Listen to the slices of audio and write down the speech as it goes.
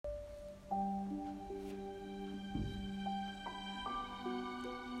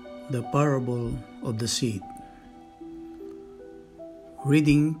The Parable of the Seed.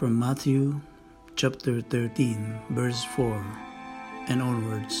 Reading from Matthew chapter 13, verse 4 and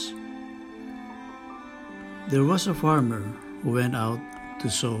onwards. There was a farmer who went out to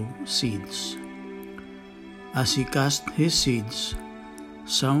sow seeds. As he cast his seeds,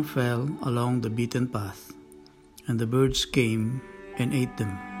 some fell along the beaten path, and the birds came and ate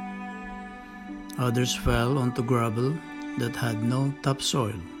them. Others fell onto gravel that had no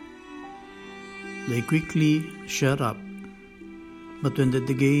topsoil. They quickly shut up, but when the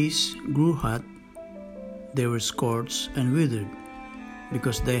days grew hot, they were scorched and withered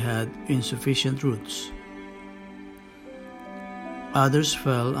because they had insufficient roots. Others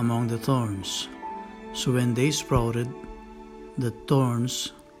fell among the thorns, so when they sprouted, the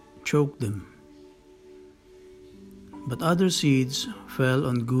thorns choked them. But other seeds fell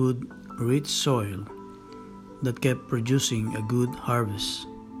on good, rich soil that kept producing a good harvest.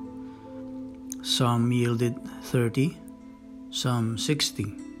 Some yielded 30, some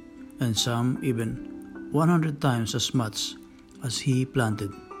 60, and some even 100 times as much as he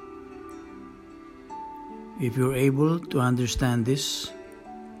planted. If you're able to understand this,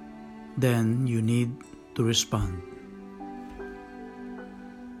 then you need to respond.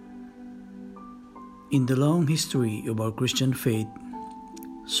 In the long history of our Christian faith,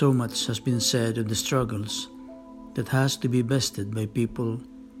 so much has been said of the struggles that has to be bested by people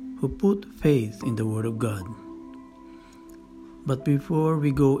who put faith in the Word of God. But before we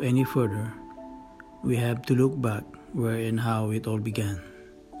go any further, we have to look back where and how it all began.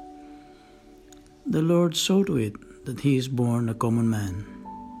 The Lord saw to it that he is born a common man.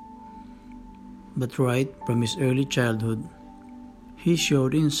 But right from his early childhood, he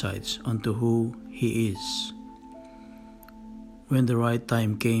showed insights onto who he is. When the right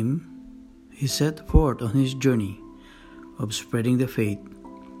time came, he set forth on his journey of spreading the faith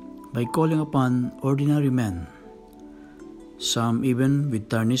by calling upon ordinary men, some even with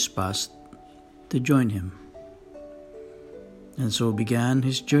tarnished past, to join him. And so began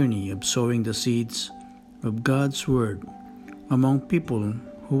his journey of sowing the seeds of God's Word among people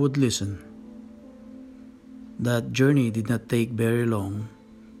who would listen. That journey did not take very long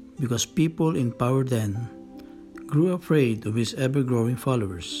because people in power then grew afraid of his ever-growing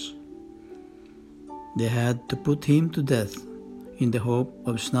followers. They had to put him to death in the hope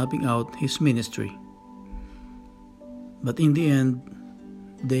of snuffing out his ministry. But in the end,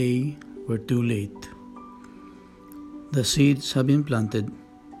 they were too late. The seeds have been planted,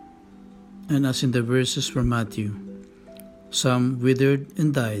 and as in the verses from Matthew, some withered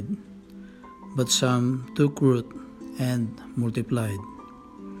and died, but some took root and multiplied.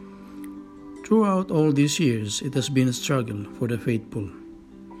 Throughout all these years, it has been a struggle for the faithful.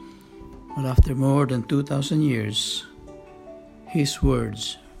 But after more than 2,000 years, his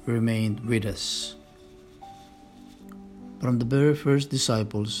words remained with us. From the very first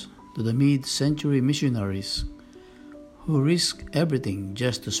disciples to the mid-century missionaries who risked everything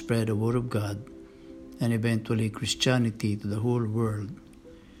just to spread the Word of God and eventually Christianity to the whole world,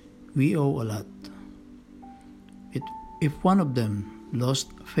 we owe a lot. If one of them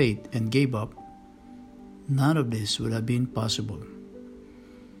lost faith and gave up, none of this would have been possible.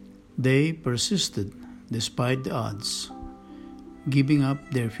 They persisted despite the odds, giving up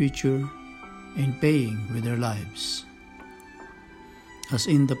their future and paying with their lives. As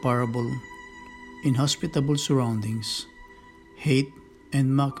in the parable, inhospitable surroundings, hate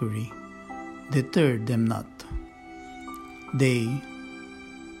and mockery deterred them not. They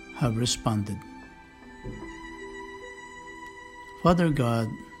have responded. Father God,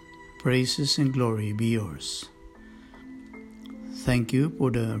 praises and glory be yours. Thank you for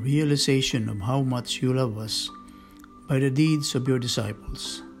the realization of how much you love us by the deeds of your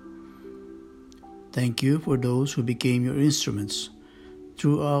disciples. Thank you for those who became your instruments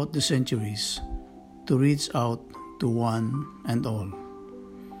throughout the centuries to reach out to one and all.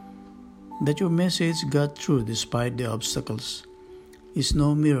 That your message got through despite the obstacles is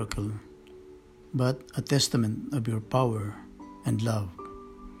no miracle, but a testament of your power and love.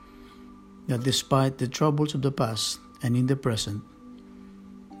 That despite the troubles of the past and in the present,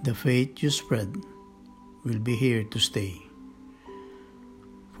 the faith you spread will be here to stay.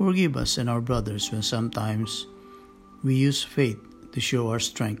 Forgive us and our brothers when sometimes we use faith to show our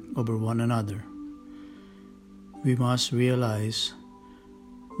strength over one another. We must realize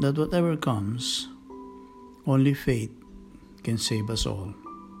that whatever comes, only faith can save us all.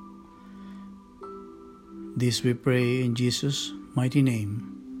 This we pray in Jesus' mighty name.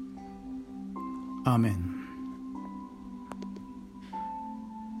 Amen.